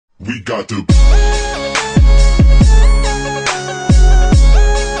we got to.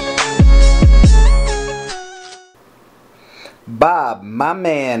 Bob, my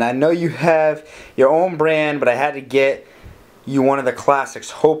man, I know you have your own brand, but I had to get you one of the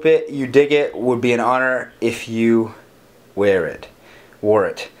classics. Hope it, you dig it. Would be an honor if you wore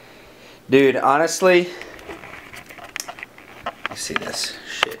it. Dude, honestly, you see this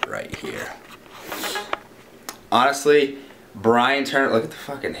shit right here. Honestly, Brian Turner, look at the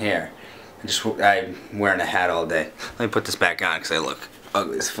fucking hair. I'm wearing a hat all day. Let me put this back on because I look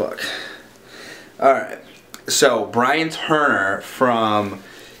ugly as fuck. Alright, so Brian Turner from,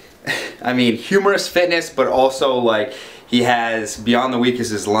 I mean, Humorous Fitness, but also like he has Beyond the Week as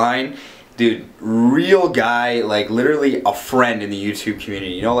his line. Dude, real guy, like literally a friend in the YouTube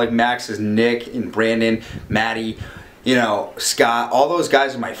community. You know, like Max is Nick and Brandon, Maddie, you know, Scott, all those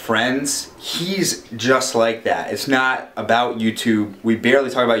guys are my friends. He's just like that. It's not about YouTube. We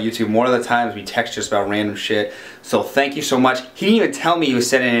barely talk about YouTube. More of the times we text just about random shit. So thank you so much. He didn't even tell me he was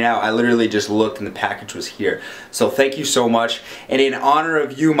sending it out. I literally just looked and the package was here. So thank you so much. And in honor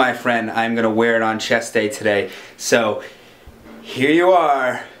of you, my friend, I'm going to wear it on chest day today. So here you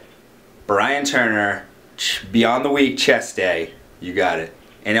are, Brian Turner, Beyond the Week chest day. You got it.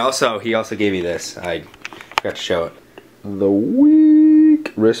 And also, he also gave me this. I forgot to show it. The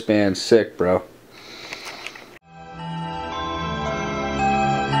Week wristband, sick, bro.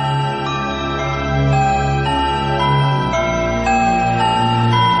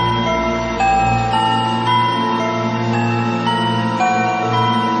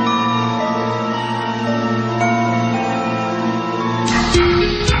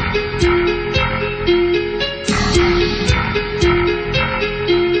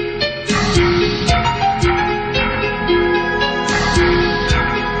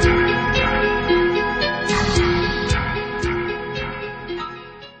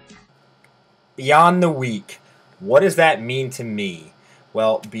 Beyond the Week. What does that mean to me?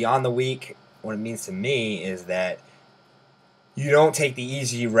 Well, Beyond the Week, what it means to me is that you don't take the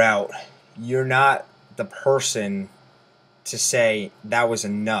easy route. You're not the person to say that was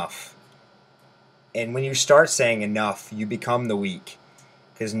enough. And when you start saying enough, you become the weak.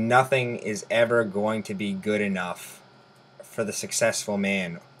 Because nothing is ever going to be good enough for the successful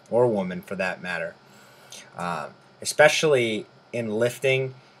man or woman for that matter. Especially in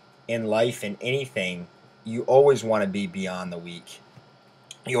lifting, in life, in anything, you always want to be beyond the weak.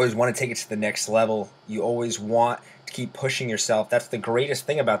 You always want to take it to the next level. You always want to keep pushing yourself. That's the greatest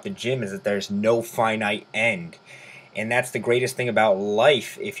thing about the gym, is that there's no finite end. And that's the greatest thing about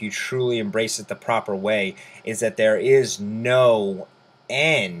life, if you truly embrace it the proper way, is that there is no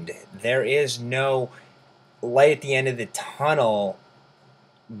end. There is no light at the end of the tunnel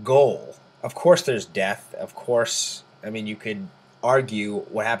goal. Of course there's death. Of course, I mean, you could argue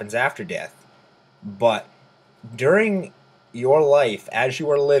what happens after death. But during your life, as you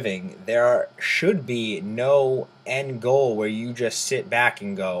are living, there should be no end goal where you just sit back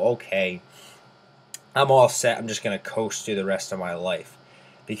and go, okay, I'm all set, I'm just going to coast through the rest of my life.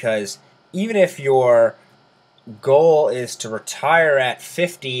 Because even if your goal is to retire at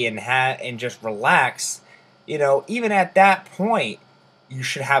 50 and just relax, you know, even at that point, you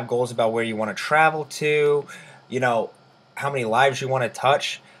should have goals about where you want to travel to, you know, how many lives you want to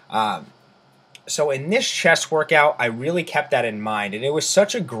touch. So in this chest workout, I really kept that in mind, and it was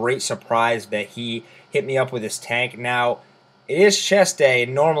such a great surprise that he hit me up with his tank. Now, it is chest day,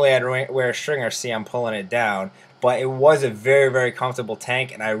 and normally I'd wear a stringer. See, I'm pulling it down, but it was a very, very comfortable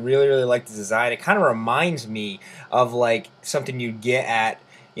tank, and I really, really like the design. It kind of reminds me of like something you'd get at,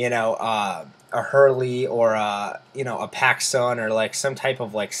 you know, a Hurley or you know, a PacSun, or like some type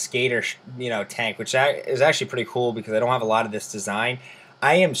of like skater, you know, tank, which is actually pretty cool because I don't have a lot of this design.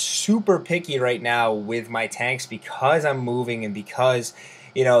 I am super picky right now with my tanks because I'm moving, and because,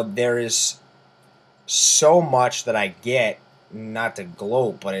 you know, there is so much that I get, not to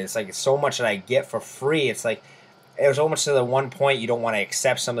gloat, but it's like so much that I get for free. It's like there's almost to the one point you don't want to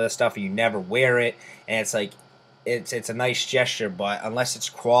accept some of the stuff and you never wear it, and it's like it's a nice gesture, but unless it's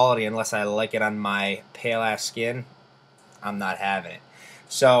quality, unless I like it on my pale ass skin, I'm not having it.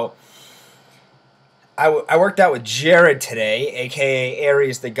 So I worked out with Jared today, aka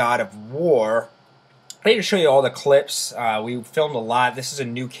Ares, the god of war. I need to show you all the clips. We filmed a lot. This is a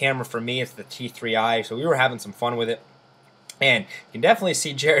new camera for me. It's the T3i, so we were having some fun with it. And you can definitely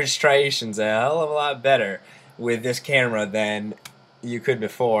see Jared's striations a hell of a lot better with this camera than you could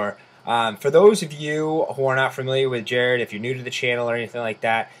before. For those of you who are not familiar with Jared, if you're new to the channel or anything like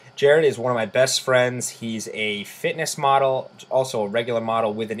that, Jared is one of my best friends. He's a fitness model, also a regular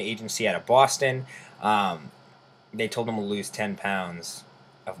model with an agency out of Boston. They told him to lose 10 pounds.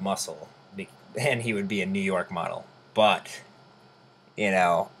 of muscle, and he would be a New York model. But, you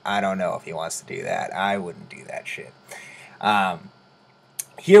know, I don't know if he wants to do that. I wouldn't do that shit.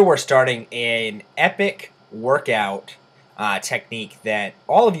 Here we're starting an epic workout technique that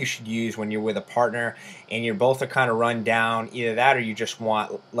all of you should use when you're with a partner and you're both are kind of run down. Either that or you just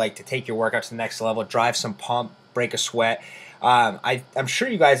want like to take your workout to the next level, drive some pump, break a sweat. I'm sure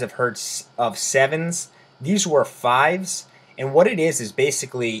you guys have heard of sevens. These were fives. And what it is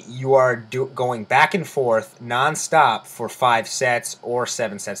basically you are going back and forth nonstop for 5 sets or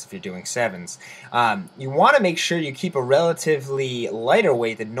 7 sets if you're doing sevens. You want to make sure you keep a relatively lighter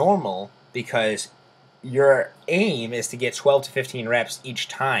weight than normal because your aim is to get 12 to 15 reps each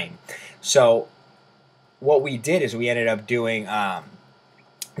time. So what we did is we ended up doing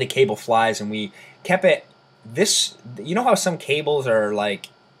the cable flies, and we kept it this. You know how some cables are like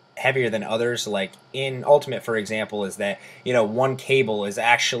heavier than others, like in Ultimate, for example, is that, you know, one cable is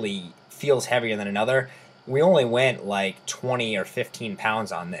actually feels heavier than another. We only went like 20 or 15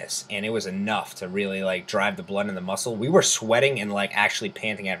 pounds on this, and it was enough to really like drive the blood in the muscle. We were sweating and like actually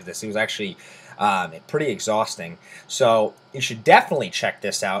panting after this. It was actually pretty exhausting. So you should definitely check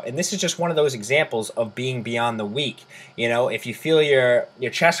this out. And this is just one of those examples of being beyond the week. You know, if you feel your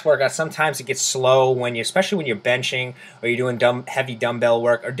chest workout, sometimes it gets slow when you, especially when you're benching or you're doing heavy dumbbell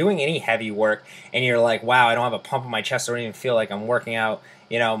work or doing any heavy work, and you're like, wow, I don't have a pump in my chest. I don't even feel like I'm working out,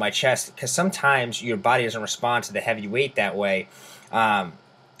 you know, my chest, because sometimes your body doesn't respond to the heavy weight that way.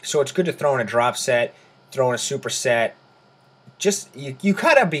 So it's good to throw in a drop set, throw in a superset. Just you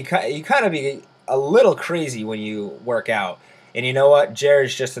gotta be a little crazy when you work out. And you know what?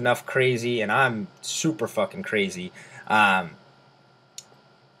 Jared's just enough crazy, and I'm super fucking crazy.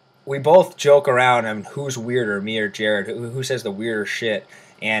 We both joke around on who's weirder, me or Jared, who says the weirder shit.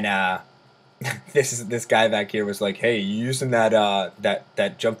 And this guy back here was like, "Hey, you using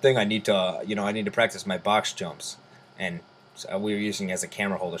that jump thing? I need to practice my box jumps." And so we were using it as a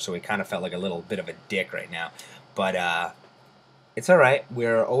camera holder, so we kind of felt like a little bit of a dick right now. But it's alright.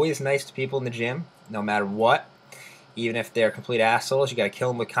 We're always nice to people in the gym, no matter what. Even if they're complete assholes, you gotta kill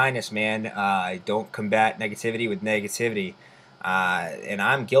them with kindness, man. Don't combat negativity with negativity. And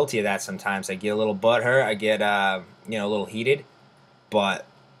I'm guilty of that sometimes. I get a little butthurt. I get, a little heated. But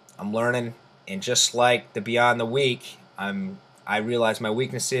I'm learning. And just like the Beyond the Week, I realize my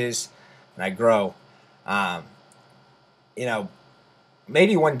weaknesses, and I grow.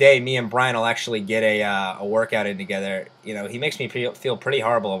 Maybe one day me and Brian will actually get a workout in together. You know, he makes me feel pretty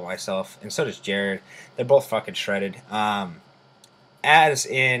horrible about myself, and so does Jared. They're both fucking shredded. As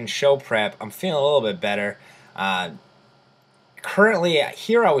in show prep, I'm feeling a little bit better. Currently,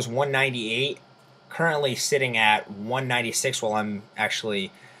 here I was 198. Currently sitting at 196 while I'm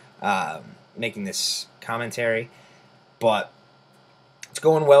actually making this commentary. But it's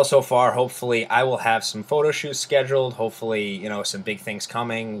going well so far. Hopefully, I will have some photo shoots scheduled. Hopefully, some big things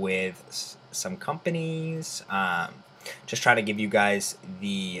coming with some companies. Just trying to give you guys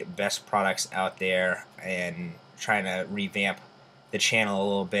the best products out there and trying to revamp the channel a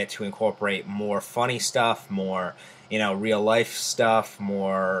little bit to incorporate more funny stuff, more, real life stuff,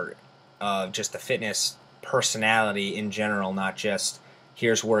 more just the fitness personality in general, not just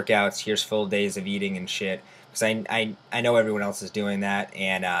here's workouts, here's full days of eating and shit. Because I know everyone else is doing that,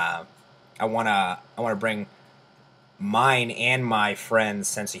 and I wanna bring mine and my friends'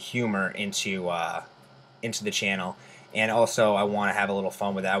 sense of humor into the channel, and also I want to have a little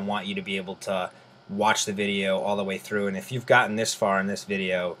fun with it. I want you to be able to watch the video all the way through, and if you've gotten this far in this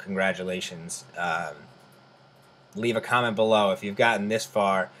video, congratulations. Leave a comment below if you've gotten this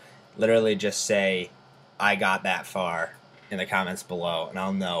far. Literally just say I got that far in the comments below, and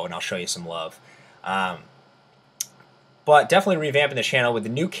I'll know, and I'll show you some love. But definitely revamping the channel with the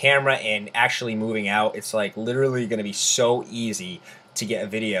new camera and actually moving out. It's like literally going to be so easy to get a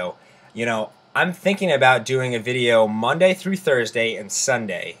video. I'm thinking about doing a video Monday through Thursday and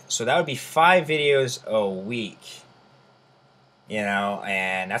Sunday. So that would be 5 videos a week.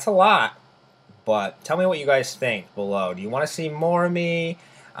 And that's a lot. But tell me what you guys think below. Do you want to see more of me?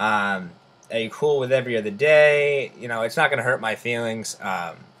 Are you cool with every other day? It's not going to hurt my feelings.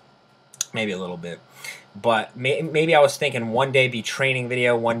 Maybe a little bit. But maybe I was thinking one day be training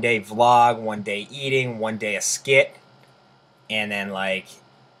video, one day vlog, one day eating, one day a skit. And then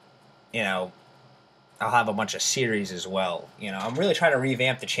I'll have a bunch of series as well. I'm really trying to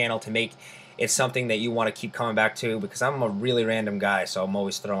revamp the channel to make it something that you want to keep coming back to, because I'm a really random guy, so I'm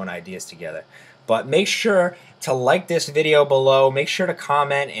always throwing ideas together. But make sure to like this video below, make sure to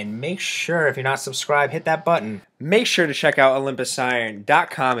comment, and make sure, if you're not subscribed, hit that button. Make sure to check out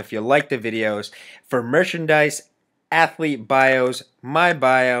Olympusiron.com if you like the videos for merchandise athlete bios, my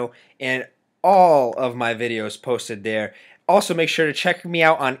bio, and all of my videos posted there. Also, make sure to check me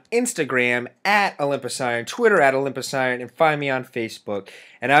out on Instagram at Olympusiron, Twitter at Olympusiron, and find me on Facebook.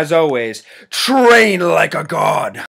 And as always, train like a god!